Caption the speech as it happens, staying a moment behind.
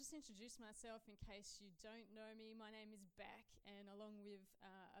introduce myself in case you don't know me. My name is Beck, and along with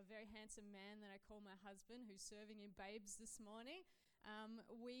a very handsome man that I call my husband, who's serving in Babes this morning,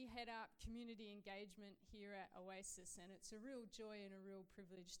 we head up community engagement here at Oasis, and it's a real joy and a real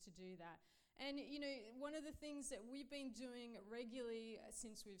privilege to do that. And, you know, one of the things that we've been doing regularly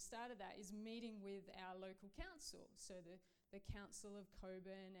since we've started that is meeting with our local council, so the Council of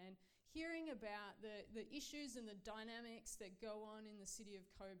Cockburn, and hearing about the issues and the dynamics that go on in the city of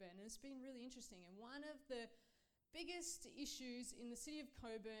Cockburn. And it's been really interesting. And one of the biggest issues in the city of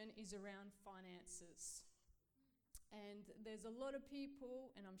Cockburn is around finances. And there's a lot of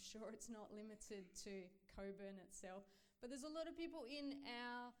people, and I'm sure it's not limited to Cockburn itself, but there's a lot of people in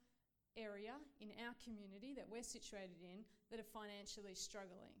our area, in our community that we're situated in, that are financially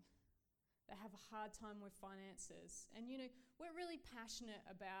struggling. They have a hard time with finances. And, you know, we're really passionate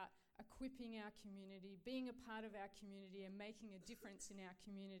about equipping our community, being a part of our community and making a difference in our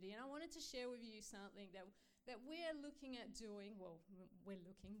community. And I wanted to share with you something that we're looking at doing,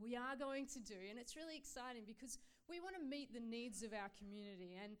 we are going to do, and it's really exciting because we want to meet the needs of our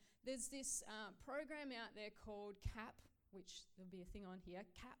community. And there's this program out there called CAP, which there'll be a thing on here,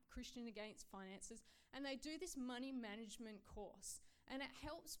 CAP, Christian Against Finances, and they do this money management course. And it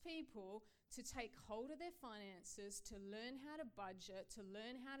helps people to take hold of their finances, to learn how to budget, to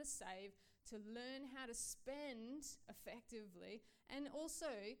learn how to save, to learn how to spend effectively, and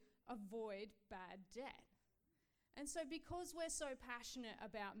also avoid bad debt. And so because we're so passionate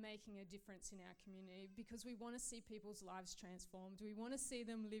about making a difference in our community, because we want to see people's lives transformed, we want to see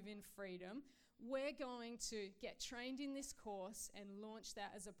them live in freedom, we're going to get trained in this course and launch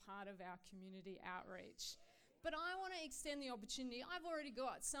that as a part of our community outreach. But I want to extend the opportunity. I've already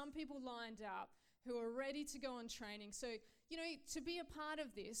got some people lined up who are ready to go on training. So, you know, to be a part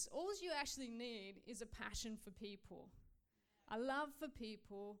of this, all you actually need is a passion for people, a love for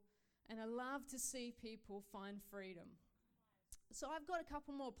people, and a love to see people find freedom. So I've got a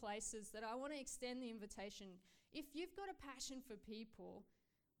couple more places that I want to extend the invitation. If you've got a passion for people,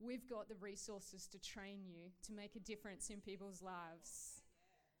 we've got the resources to train you to make a difference in people's lives.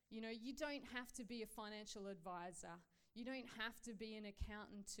 You know, you don't have to be a financial advisor. You don't have to be an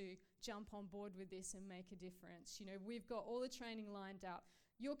accountant to jump on board with this and make a difference. You know, we've got all the training lined up.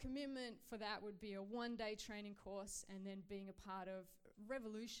 Your commitment for that would be a one-day training course and then being a part of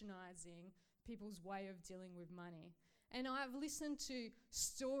revolutionizing people's way of dealing with money. And I've listened to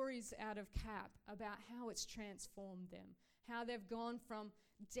stories out of CAP about how it's transformed them, how they've gone from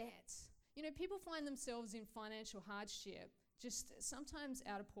debt. You know, people find themselves in financial hardship, just sometimes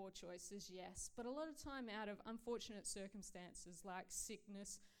out of poor choices, yes, but a lot of time out of unfortunate circumstances like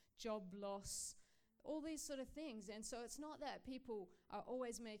sickness, job loss, all these sort of things. And so it's not that people are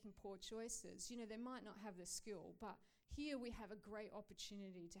always making poor choices. You know, they might not have the skill, but here we have a great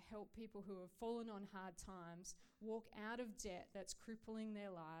opportunity to help people who have fallen on hard times walk out of debt that's crippling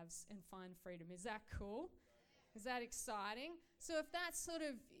their lives and find freedom. Is that cool? Is that exciting? So if that's sort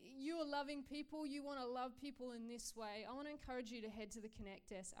of, you're loving people, you want to love people in this way, I want to encourage you to head to the Connect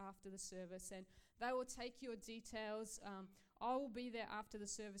desk after the service, and they will take your details. I will be there after the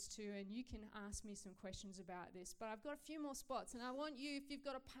service too, and you can ask me some questions about this. But I've got a few more spots, and I want you, if you've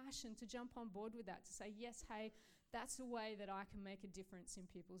got a passion, to jump on board with that, to say, yes, hey, that's a way that I can make a difference in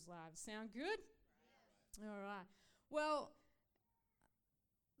people's lives. Sound good? Yeah. All right. Well,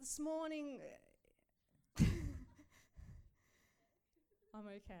 this morning... I'm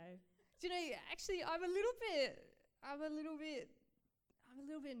okay. Do you know, actually, I'm a little bit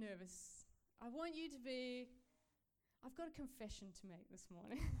nervous. I want you to be, I've got a confession to make this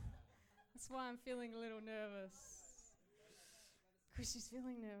morning. That's why I'm feeling a little nervous. Chrissy's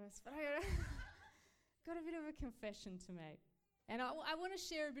feeling nervous, but I got a bit of a confession to make. And I want to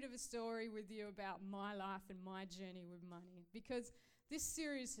share a bit of a story with you about my life and my journey with money, because this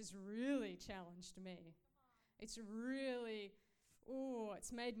series has really challenged me. It's really...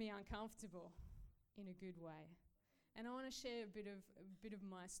 it's made me uncomfortable in a good way. And I want to share a bit of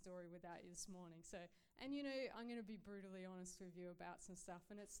my story with that this morning. So, and you know, I'm going to be brutally honest with you about some stuff,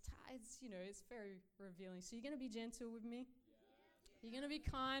 and it's you know, it's very revealing. So you're going to be gentle with me? Yeah. You're going to be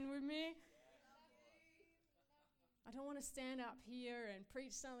kind with me? I don't want to stand up here and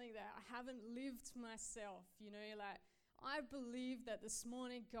preach something that I haven't lived myself, you know, like I believe that this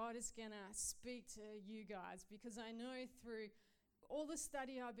morning God is going to speak to you guys, because I know through all the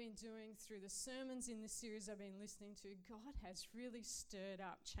study I've been doing, through the sermons in this series I've been listening to, God has really stirred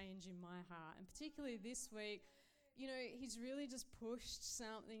up change in my heart. And particularly this week, you know, he's really just pushed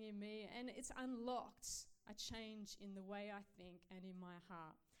something in me, and it's unlocked a change in the way I think and in my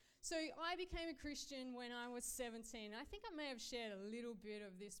heart. So I became a Christian when I was 17. I think I may have shared a little bit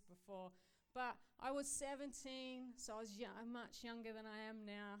of this before, but I was 17, so I was much younger than I am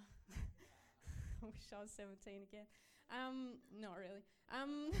now. I wish I was 17 again. Not really.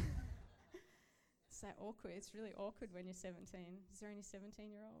 It's that awkward. It's really awkward when you're 17. Is there any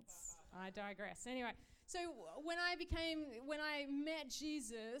 17-year-olds? I digress. Anyway, so when I met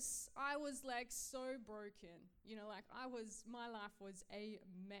Jesus, I was like so broken. You know, like my life was a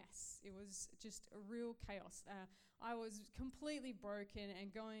mess. It was just a real chaos. I was completely broken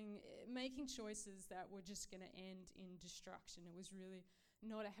and making choices that were just going to end in destruction. It was really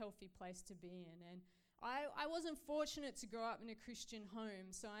not a healthy place to be in. And I wasn't fortunate to grow up in a Christian home,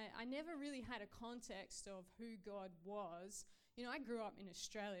 so I never really had a context of who God was. You know, I grew up in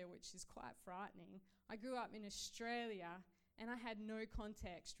Australia, which is quite frightening. I grew up in Australia, and I had no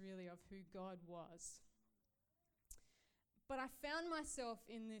context really of who God was. But I found myself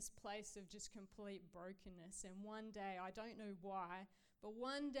in this place of just complete brokenness, and one day, I don't know why, but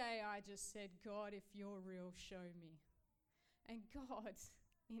one day I just said, God, if you're real, show me. And God,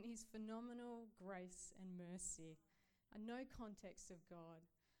 in his phenomenal grace and mercy, and no context of God,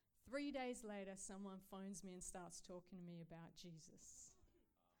 3 days later, someone phones me and starts talking to me about Jesus.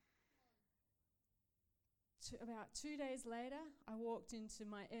 About 2 days later, I walked into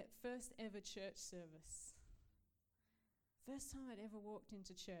my first ever church service. First time I'd ever walked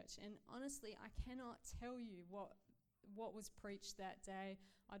into church. And honestly, I cannot tell you what was preached that day.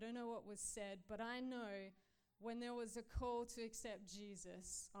 I don't know what was said, but I know when there was a call to accept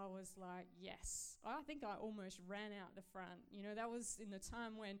Jesus, I was like, yes. I think I almost ran out the front. You know, that was in the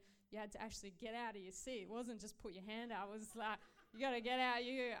time when you had to actually get out of your seat. It wasn't just put your hand out. It was like, you got to get out.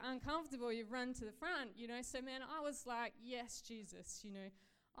 You're uncomfortable. You run to the front, you know. So, man, I was like, yes, Jesus, you know.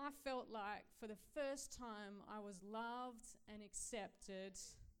 I felt like for the first time I was loved and accepted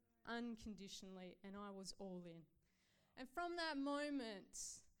unconditionally, and I was all in. And from that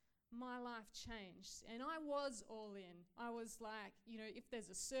moment, my life changed, and I was all in. I was like, you know, if there's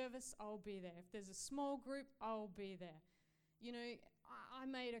a service, I'll be there. If there's a small group, I'll be there. You know, I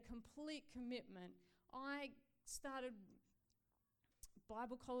made a complete commitment. I started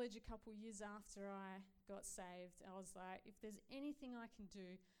Bible college a couple years after I got saved. I was like, if there's anything I can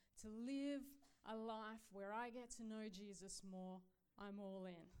do to live a life where I get to know Jesus more, I'm all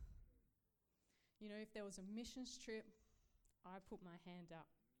in. You know, if there was a missions trip, I put my hand up.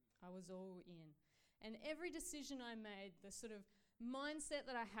 I was all in. And every decision I made, the sort of mindset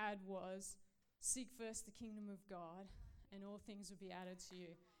that I had was, seek first the kingdom of God, and all things will be added to you.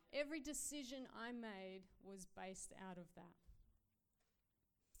 Every decision I made was based out of that.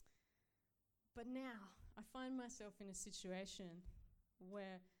 But now, I find myself in a situation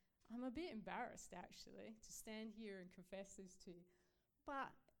where I'm a bit embarrassed, actually, to stand here and confess this to you.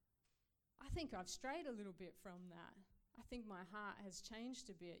 But I think I've strayed a little bit from that. I think my heart has changed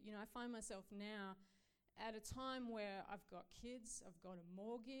a bit. You know, I find myself now at a time where I've got kids, I've got a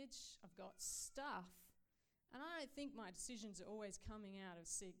mortgage, I've got stuff, and I don't think my decisions are always coming out of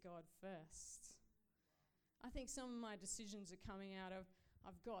seek God first. I think some of my decisions are coming out of,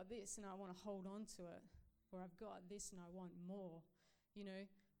 I've got this and I want to hold on to it, or I've got this and I want more. You know,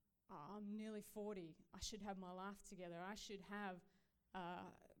 I'm nearly 40. I should have my life together. I should have a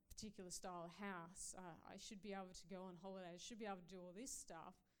particular style of house. I should be able to go on holidays. I should be able to do all this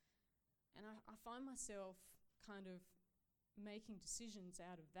stuff. And I find myself kind of making decisions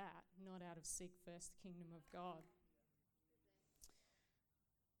out of that, not out of seek first the kingdom of God.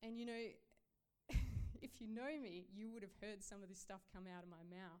 And you know, if you know me, you would have heard some of this stuff come out of my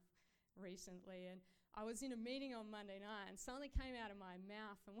mouth recently. And I was in a meeting on Monday night and something came out of my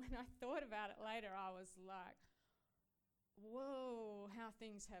mouth. And when I thought about it later, I was like, whoa, how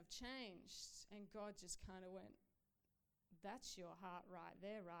things have changed. And God just kind of went, that's your heart right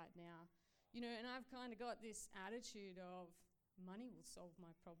there right now. You know, and I've kind of got this attitude of money will solve my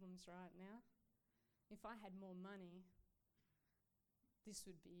problems right now. If I had more money, this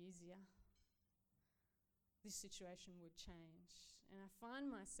would be easier. This situation would change. And I find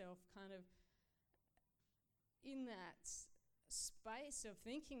myself kind of in that space of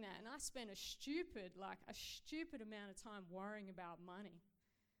thinking that. And I spent a stupid amount of time worrying about money.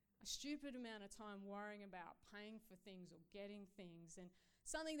 A stupid amount of time worrying about paying for things or getting things. And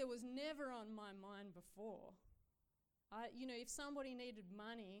something that was never on my mind before. You know, if somebody needed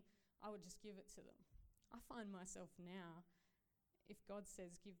money, I would just give it to them. I find myself now, if God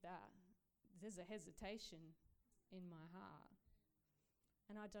says give that, there's a hesitation in my heart.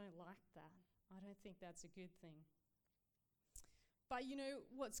 And I don't like that. I don't think that's a good thing. But you know,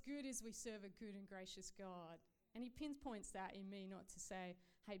 what's good is we serve a good and gracious God. And he pinpoints that in me, not to say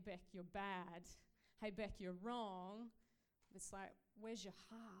hey, Beck, you're bad. Hey, Beck, you're wrong. It's like, where's your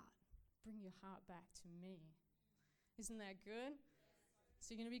heart? Bring your heart back to me. Isn't that good?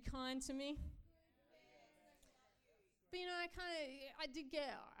 So you're going to be kind to me? But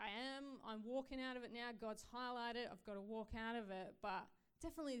I'm walking out of it now. God's highlighted. I've got to walk out of it. But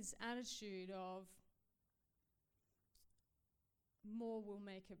definitely this attitude of more will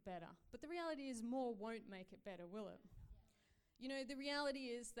make it better. But the reality is more won't make it better, will it? You know, the reality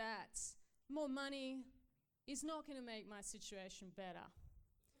is that more money is not going to make my situation better.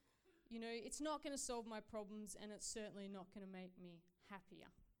 You know, it's not going to solve my problems, and it's certainly not going to make me happier,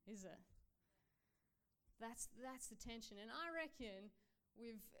 is it? That's the tension. And I reckon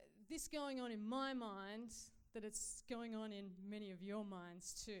with this going on in my mind, that it's going on in many of your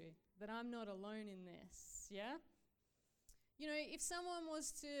minds too, that I'm not alone in this, yeah? You know, if someone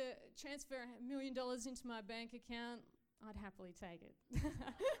was to transfer $1 million into my bank account, I'd happily take it.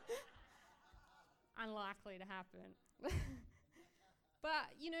 Unlikely to happen.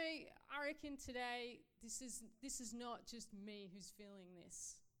 But, you know, I reckon today this is not just me who's feeling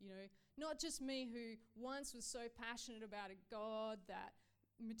this, you know, not just me who once was so passionate about a God that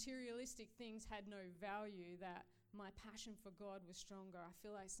materialistic things had no value, that my passion for God was stronger. I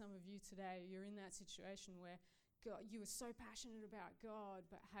feel like some of you today, you're in that situation where God, you were so passionate about God,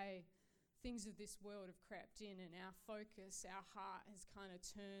 but hey, things of this world have crept in and our focus, our heart has kind of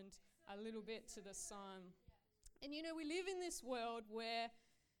turned a little bit to the sun. And you know, we live in this world where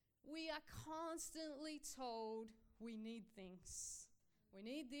we are constantly told we need things. We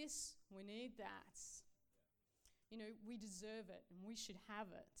need this, we need that. You know, we deserve it and we should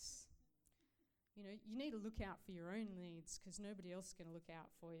have it. You know, you need to look out for your own needs because nobody else is going to look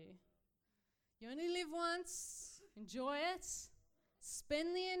out for you. You only live once, enjoy it,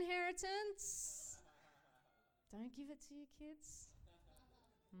 spend the inheritance. Don't give it to your kids.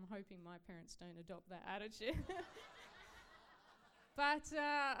 I'm hoping my parents don't adopt that attitude. But,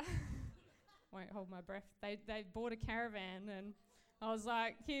 won't hold my breath. They bought a caravan and I was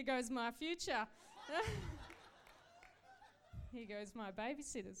like, here goes my future. Here goes my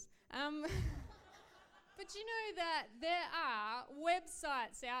babysitters. But you know that there are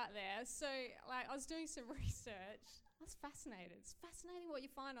websites out there. So, like, I was doing some research. I was fascinated. It's fascinating what you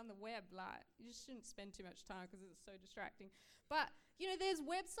find on the web. Like, you just shouldn't spend too much time because it's so distracting. But, you know, there's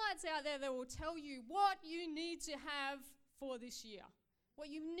websites out there that will tell you what you need to have for this year. What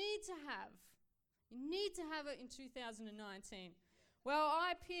you need to have. You need to have it in 2019. Well,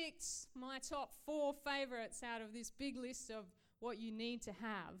 I picked my top 4 favorites out of this big list of what you need to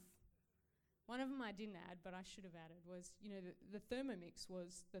have. One of them I didn't add, but I should have added, was, you know, the Thermomix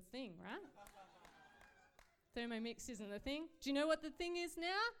was the thing, right? Thermomix isn't the thing. Do you know what the thing is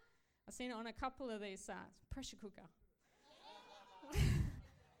now? I've seen it on a couple of these sites. Pressure cooker.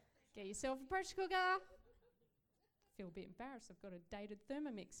 Get yourself a pressure cooker. I feel a bit embarrassed. I've got a dated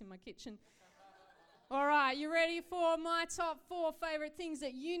Thermomix in my kitchen. All right, you ready for my top 4 favorite things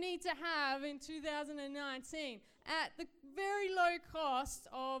that you need to have in 2019? At the very low cost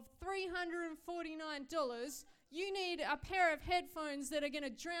of $349, you need a pair of headphones that are going to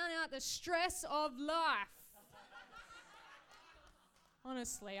drown out the stress of life.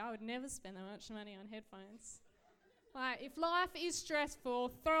 Honestly, I would never spend that much money on headphones. Like, if life is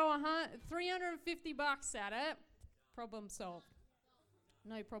stressful, throw $350 at it, problem solved.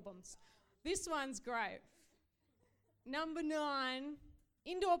 No problems. This one's great. Number 9,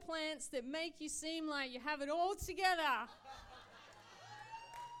 indoor plants that make you seem like you have it all together.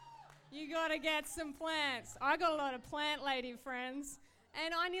 You gotta get some plants. I got a lot of plant lady friends,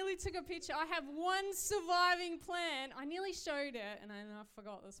 and I nearly took a picture. I have one surviving plant. I nearly showed it, and I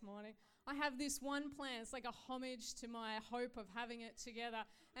forgot this morning. I have this one plant. It's like a homage to my hope of having it together,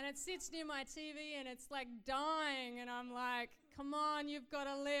 and it sits near my TV, and it's like dying, and I'm like, come on, you've got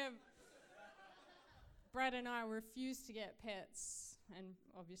to live. Brad and I refuse to get pets, and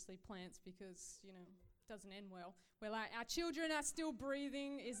obviously plants, because, you know, it doesn't end well. We're like, our children are still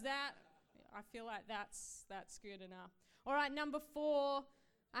breathing. I feel like that's good enough. All right, number 4,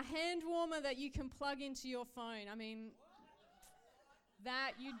 a hand warmer that you can plug into your phone. I mean,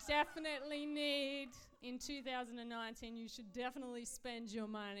 that you definitely need in 2019. You should definitely spend your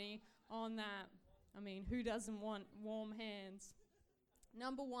money on that. I mean, who doesn't want warm hands?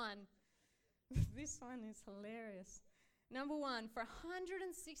 Number 1. This one is hilarious. Number 1, for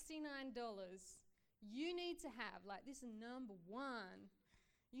 $169, you need to have, like, this is number 1,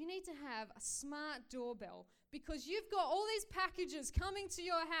 you need to have a smart doorbell, because you've got all these packages coming to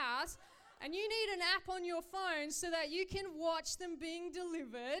your house and you need an app on your phone so that you can watch them being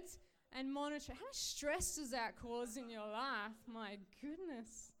delivered and monitor. How much stress does that cause in your life? My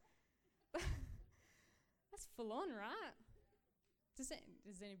goodness. That's full on, right? Does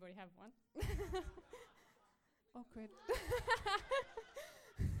anybody have one? Awkward.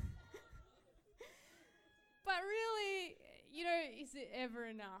 But really, is it ever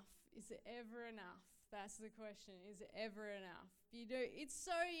enough? Is it ever enough? That's the question. Is it ever enough? It's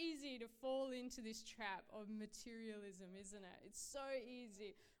so easy to fall into this trap of materialism, isn't it? It's so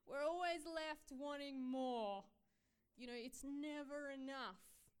easy. We're always left wanting more. It's never enough.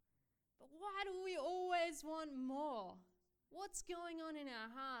 But why do we always want more? What's going on in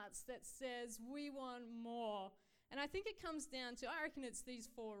our hearts that says we want more? And I think it comes down to, I reckon it's these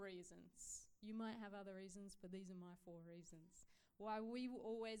 4 reasons. You might have other reasons, but these are my 4 reasons why we will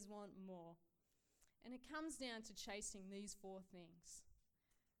always want more. And it comes down to chasing these 4 things.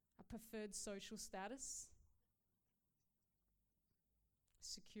 A preferred social status,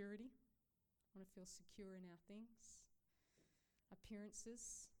 security. I want to feel secure in our things.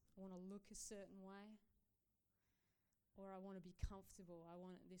 Appearances. I want to look a certain way. Or I want to be comfortable. I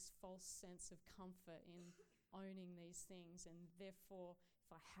want this false sense of comfort in owning these things, and therefore,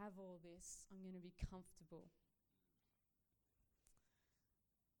 if I have all this, I'm going to be comfortable.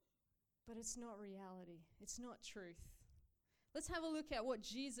 But it's not reality. It's not truth. Let's have a look at what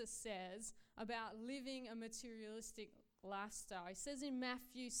Jesus says about living a materialistic lifestyle. He says in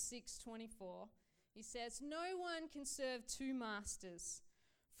Matthew 6:24, he says, "No one can serve 2 masters,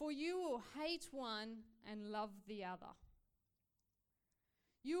 for you will hate one and love the other.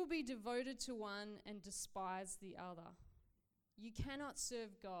 You will be devoted to one and despise the other. You cannot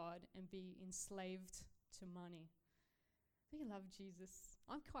serve God and be enslaved to money." We love Jesus.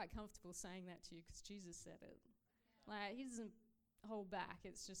 I'm quite comfortable saying that to you because Jesus said it. Like, he doesn't hold back.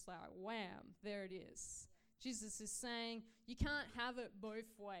 It's just like, wham, there it is. Jesus is saying you can't have it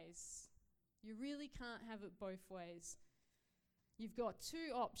both ways. You really can't have it both ways. You've got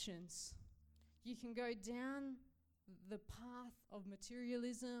 2 options. You can go down the path of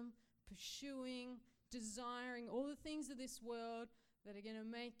materialism, pursuing, desiring all the things of this world that are going to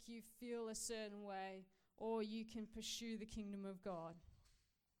make you feel a certain way, or you can pursue the kingdom of God.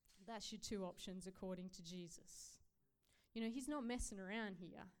 That's your 2 options according to Jesus. He's not messing around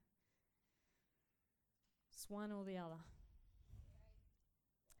here. It's one or the other.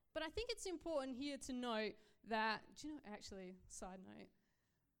 But I think it's important here to note that, actually, side note,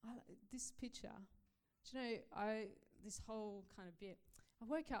 this picture, this whole kind of bit, I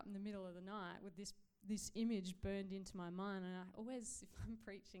woke up in the middle of the night with this image burned into my mind, and I always, if I'm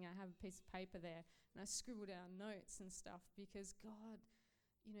preaching, I have a piece of paper there, and I scribble down notes and stuff, because God,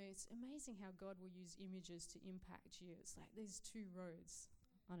 it's amazing how God will use images to impact you. It's like these 2 roads.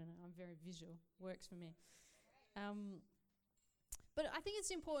 I don't know, I'm very visual, works for me. But I think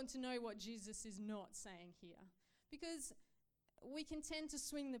it's important to know what Jesus is not saying here, because we can tend to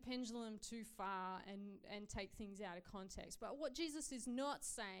swing the pendulum too far and take things out of context. But what Jesus is not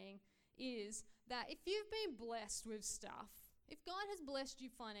saying is that if you've been blessed with stuff, if God has blessed you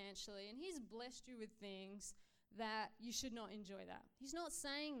financially and he's blessed you with things, that you should not enjoy that. He's not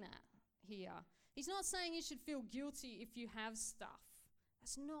saying that here. He's not saying you should feel guilty if you have stuff.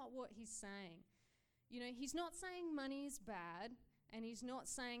 That's not what he's saying. He's not saying money is bad, and he's not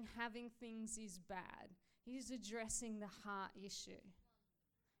saying having things is bad. He's addressing the heart issue.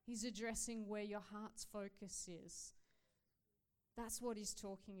 He's addressing where your heart's focus is. That's what he's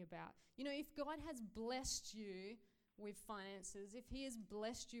talking about. If God has blessed you with finances, if he has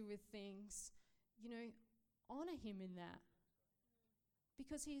blessed you with things, honor him in that.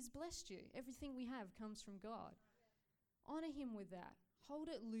 Because he has blessed you. Everything we have comes from God. Honor him with that. Hold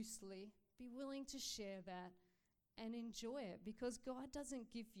it loosely. Be willing to share that and enjoy it, because God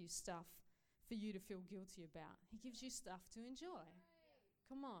doesn't give you stuff for you to feel guilty about. He gives you stuff to enjoy.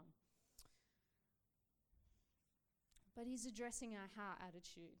 Come on. But he's addressing our heart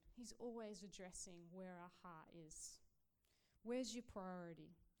attitude. He's always addressing where our heart is. Where's your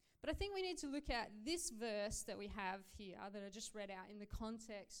priority? But I think we need to look at this verse that we have here that I just read out in the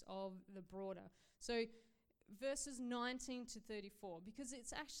context of the broader. So verses 19 to 34, because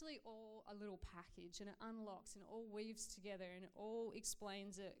it's actually all a little package, and it unlocks and it all weaves together and it all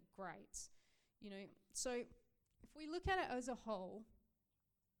explains it great. So if we look at it as a whole,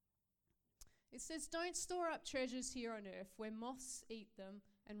 it says, "Don't store up treasures here on earth where moths eat them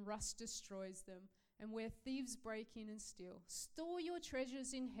and rust destroys them, and where thieves break in and steal. Store your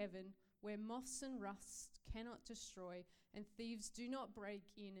treasures in heaven where moths and rust cannot destroy and thieves do not break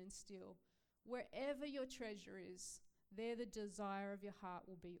in and steal. Wherever your treasure is, there the desire of your heart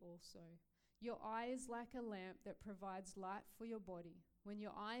will be also." Your eye is like a lamp that provides light for your body. When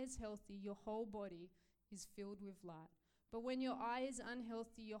your eye is healthy, your whole body is filled with light. But when your eye is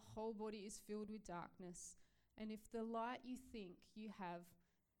unhealthy, your whole body is filled with darkness. And if the light you think you have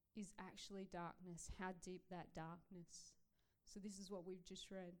is actually darkness, how deep that darkness. So this is what we've just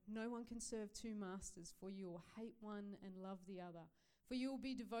read. No one can serve two masters, for you will hate one and love the other. For you will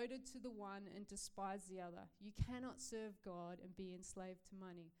be devoted to the one and despise the other. You cannot serve God and be enslaved to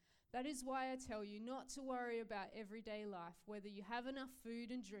money. That is why I tell you not to worry about everyday life, whether you have enough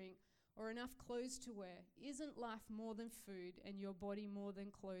food and drink or enough clothes to wear. Isn't life more than food and your body more than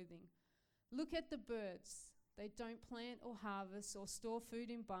clothing? Look at the birds. They don't plant or harvest or store food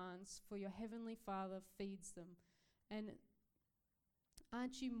in barns, for your heavenly Father feeds them. And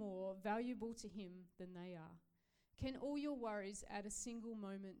aren't you more valuable to him than they are? Can all your worries add a single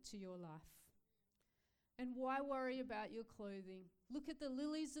moment to your life? And why worry about your clothing? Look at the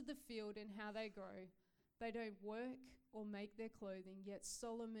lilies of the field and how they grow. They don't work or make their clothing, yet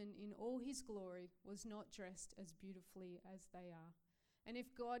Solomon in all his glory was not dressed as beautifully as they are. And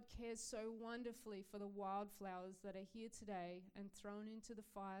if God cares so wonderfully for the wildflowers that are here today and thrown into the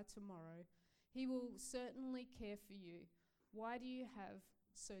fire tomorrow, he will certainly care for you. Why do you have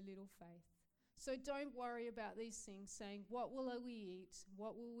so little faith? So don't worry about these things, saying, what will we eat?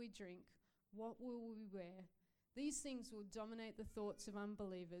 What will we drink? What will we wear? These things will dominate the thoughts of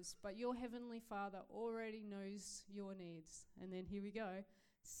unbelievers, but your heavenly Father already knows your needs. And then here we go.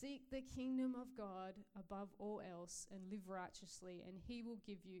 Seek the kingdom of God above all else and live righteously, and he will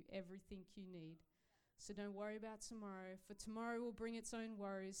give you everything you need. So don't worry about tomorrow, for tomorrow will bring its own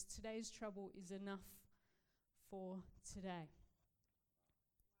worries. Today's trouble is enough for today.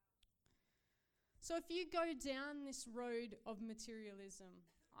 So if you go down this road of materialism,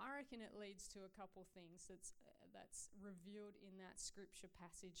 I reckon it leads to a couple things that's revealed in that scripture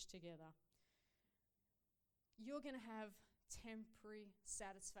passage together. You're going to have temporary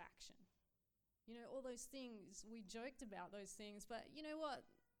satisfaction. You know, all those things, we joked about those things, but you know what?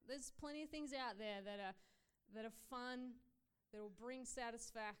 There's plenty of things out there that are fun, that will bring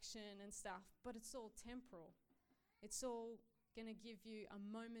satisfaction and stuff, but it's all temporal. It's all going to give you a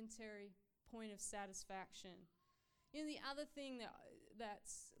momentary point of satisfaction. You know, the other thing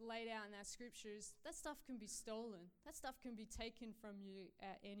that's laid out in that scripture is that stuff can be stolen. That stuff can be taken from you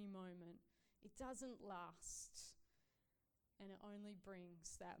at any moment. It doesn't last. And it only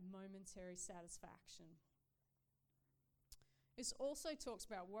brings that momentary satisfaction. It also talks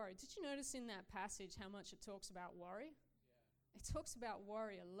about worry. Did you notice in that passage how much it talks about worry? Yeah. It talks about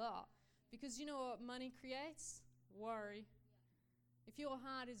worry a lot. Because you know what money creates? Worry. Yeah. If your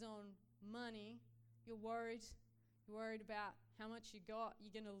heart is on money, you're worried. You're worried about how much you got.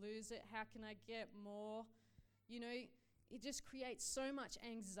 You're going to lose it. How can I get more? You know, it just creates so much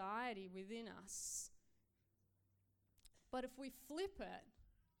anxiety within us. But if we flip it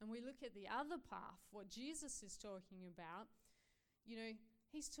and we look at the other path, what Jesus is talking about, you know,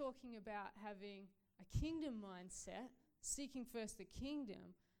 he's talking about having a kingdom mindset, seeking first the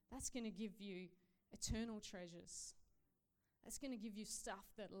kingdom. That's going to give you eternal treasures. That's going to give you stuff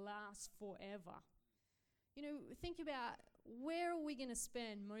that lasts forever. You know, think about, where are we going to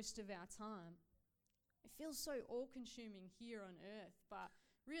spend most of our time? It feels so all-consuming here on earth, but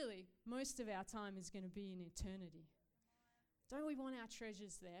really, most of our time is going to be in eternity. Don't we want our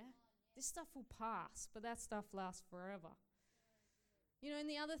treasures there? This stuff will pass, but that stuff lasts forever. You know, and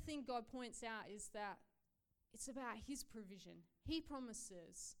the other thing God points out is that it's about his provision. He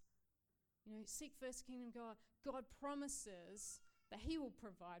promises, you know, seek first the kingdom of God. God promises that he will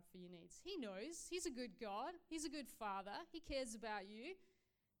provide for your needs. He knows. He's a good God. He's a good Father. He cares about you.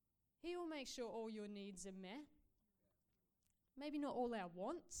 He will make sure all your needs are met. Maybe not all our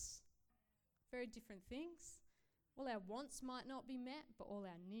wants. Very different things. All our wants might not be met, but all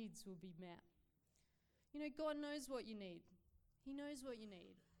our needs will be met. You know, God knows what you need. He knows what you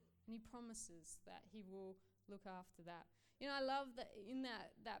need. And he promises that he will look after that. You know, I love that in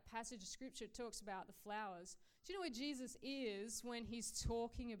that passage of scripture, it talks about the flowers. Do you know where Jesus is when he's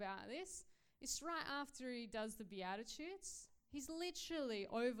talking about this? It's right after he does the Beatitudes. He's literally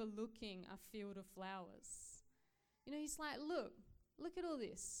overlooking a field of flowers. You know, he's like, look at all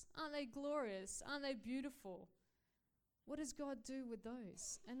this. Aren't they glorious? Aren't they beautiful? What does God do with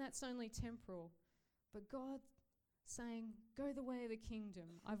those? And that's only temporal. But God saying, go the way of the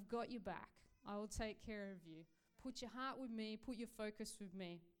kingdom. I've got your back. I will take care of you. Put your heart with me. Put your focus with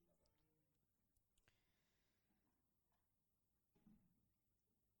me.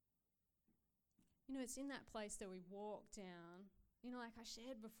 You know, it's in that place that we walk down. You know, like I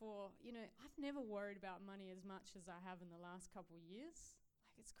shared before, you know, I've never worried about money as much as I have in the last couple of years.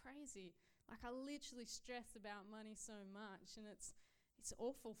 Like, it's crazy. Like, I literally stress about money so much, and it's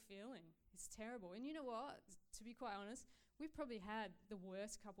awful feeling. It's terrible. And you know what? To be quite honest, we've probably had the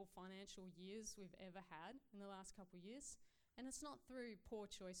worst couple financial years we've ever had in the last couple of years. And it's not through poor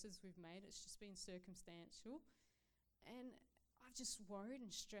choices we've made, it's just been circumstantial. And I've just worried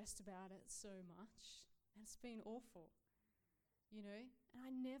and stressed about it so much. And it's been awful, you know. And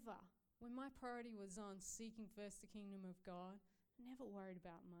I never, when my priority was on seeking first the kingdom of God, I never worried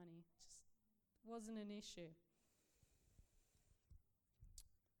about money. It just wasn't an issue.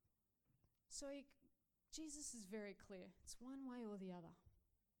 So Jesus is very clear. It's one way or the other.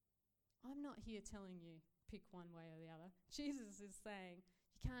 I'm not here telling you pick one way or the other. Jesus is saying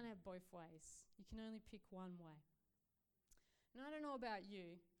you can't have both ways. You can only pick one way. And I don't know about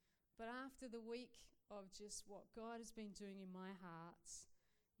you, but after the week of just what God has been doing in my heart,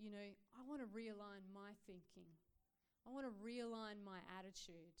 you know, I want to realign my thinking. I want to realign my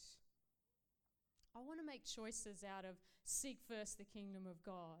attitude. I want to make choices out of seek first the kingdom of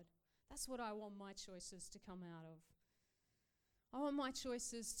God. That's what I want my choices to come out of. I want my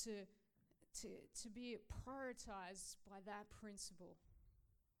choices to be prioritized by that principle.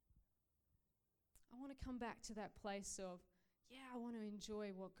 I want to come back to that place of, I want to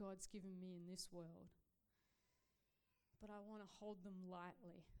enjoy what God's given me in this world. But I want to hold them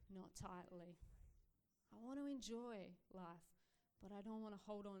lightly, not tightly. I want to enjoy life, but I don't want to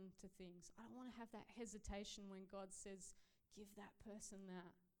hold on to things. I don't want to have that hesitation when God says, give that person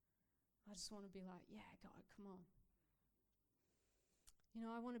that. I just want to be like, God, come on. You know,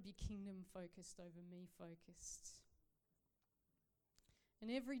 I want to be kingdom focused over me focused.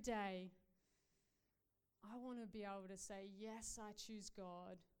 And every day, I want to be able to say, yes, I choose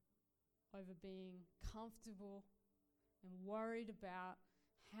God over being comfortable and worried about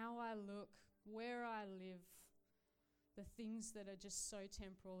how I look, where I live, the things that are just so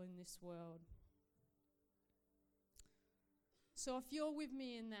temporal in this world. So if you're with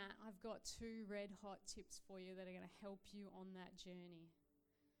me in that, I've got 2 red hot tips for you that are going to help you on that journey.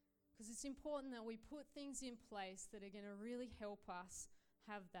 Because it's important that we put things in place that are going to really help us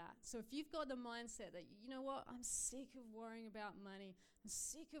have that. So if you've got the mindset that, you know what, I'm sick of worrying about money, I'm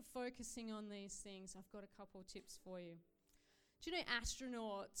sick of focusing on these things, I've got a couple of tips for you. Do you know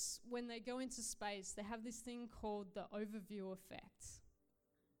astronauts, when they go into space, they have this thing called the overview effect.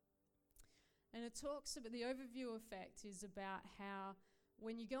 And it talks about, the overview effect is about how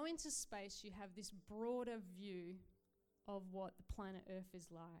when you go into space, you have this broader view of what the planet Earth is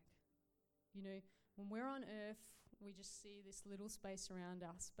like. You know, when we're on Earth, we just see this little space around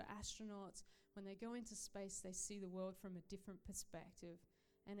us. But astronauts, when they go into space, they see the world from a different perspective.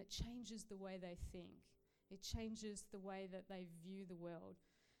 And it changes the way they think. It changes the way that they view the world.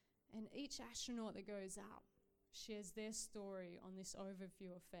 And each astronaut that goes up shares their story on this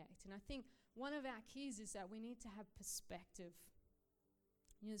overview effect. And I think one of our keys is that we need to have perspective.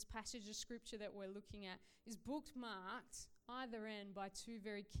 You know, this passage of scripture that we're looking at is bookmarked either end by 2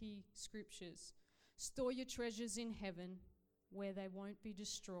 very key scriptures. Store your treasures in heaven where they won't be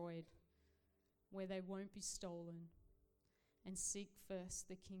destroyed, where they won't be stolen, and seek first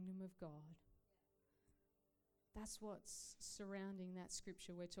the kingdom of God. That's what's surrounding that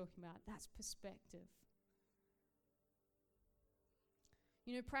scripture we're talking about. That's perspective.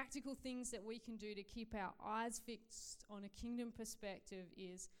 You know, practical things that we can do to keep our eyes fixed on a kingdom perspective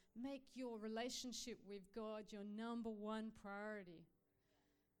is make your relationship with God your number 1 priority.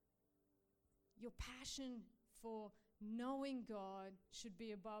 Your passion for knowing God should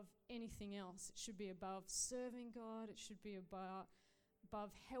be above anything else. It should be above serving God. It should be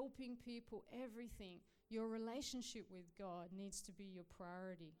above helping people, everything. Your relationship with God needs to be your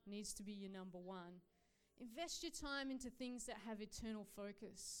priority, needs to be your number 1. Invest your time into things that have eternal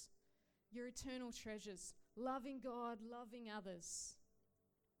focus, your eternal treasures, loving God, loving others.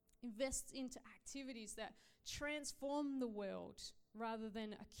 Invest into activities that transform the world rather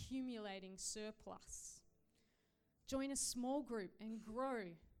than accumulating surplus. Join a small group and grow.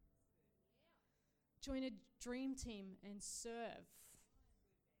 Join a dream team and serve.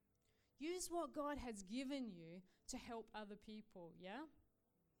 Use what God has given you to help other people, yeah?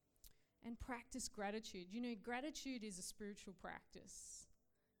 And practice gratitude. You know, gratitude is a spiritual practice.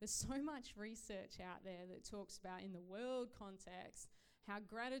 There's so much research out there that talks about, in the world context, how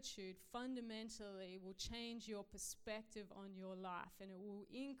gratitude fundamentally will change your perspective on your life and it will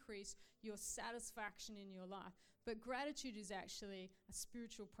increase your satisfaction in your life. But gratitude is actually a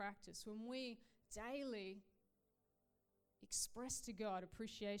spiritual practice. When we daily express to God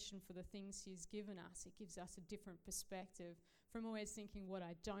appreciation for the things He's given us, it gives us a different perspective from always thinking what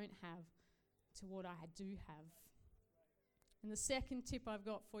I don't have to what I do have. And the second tip I've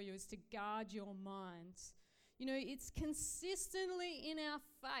got for you is to guard your mind. You know, it's consistently in our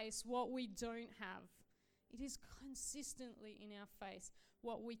face what we don't have. It is consistently in our face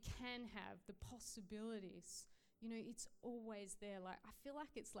what we can have, the possibilities. You know, it's always there. Like, I feel like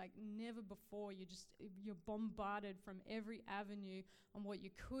it's like never before. You're bombarded from every avenue on what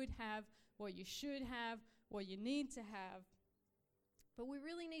you could have, what you should have, what you need to have. But we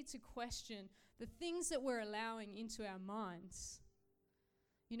really need to question the things that we're allowing into our minds.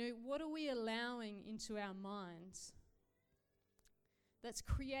 You know, what are we allowing into our minds that's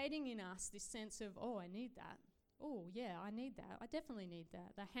creating in us this sense of, oh, I need that. Oh, yeah, I need that. I definitely need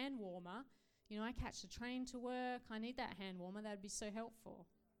that. The hand warmer, you know, I catch the train to work. I need that hand warmer. That would be so helpful.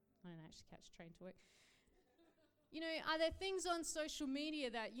 I don't actually catch the train to work. You know, are there things on social media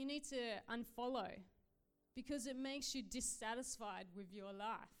that you need to unfollow because it makes you dissatisfied with your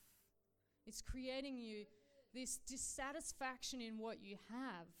life? It's creating you this dissatisfaction in what you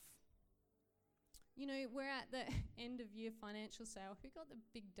have. You know, we're at the end of year financial sale. Who got the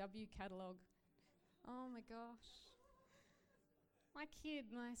Big W catalogue? Oh my gosh. My kid,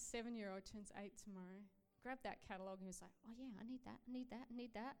 my 7-year-old, turns 8 tomorrow. Grabbed that catalogue and was like, oh yeah, I need that, I need that, I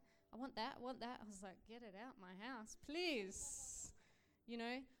need that. I want that, I want that. I was like, get it out my house, please. You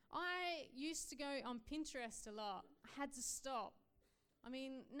know, I used to go on Pinterest a lot. I had to stop. I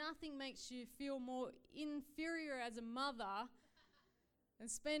mean, nothing makes you feel more inferior as a mother than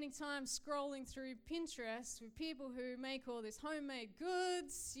spending time scrolling through Pinterest with people who make all this homemade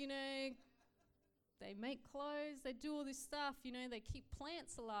goods, you know. They make clothes, they do all this stuff, you know, they keep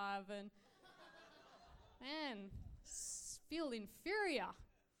plants alive and, man, feel inferior.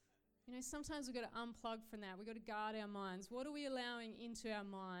 You know, sometimes we've got to unplug from that. We've got to guard our minds. What are we allowing into our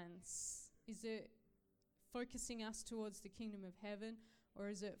minds? Is it focusing us towards the kingdom of heaven, or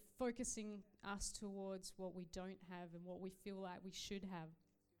is it focusing us towards what we don't have and what we feel like we should have?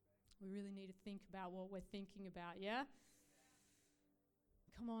 We really need to think about what we're thinking about, yeah?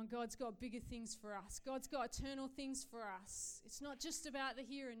 Come on, God's got bigger things for us. God's got eternal things for us. It's not just about the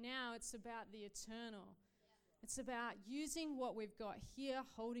here and now, it's about the eternal. It's about using what we've got here,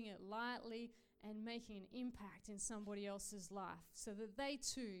 holding it lightly, and making an impact in somebody else's life so that they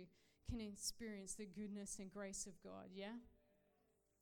too can experience the goodness and grace of God, yeah?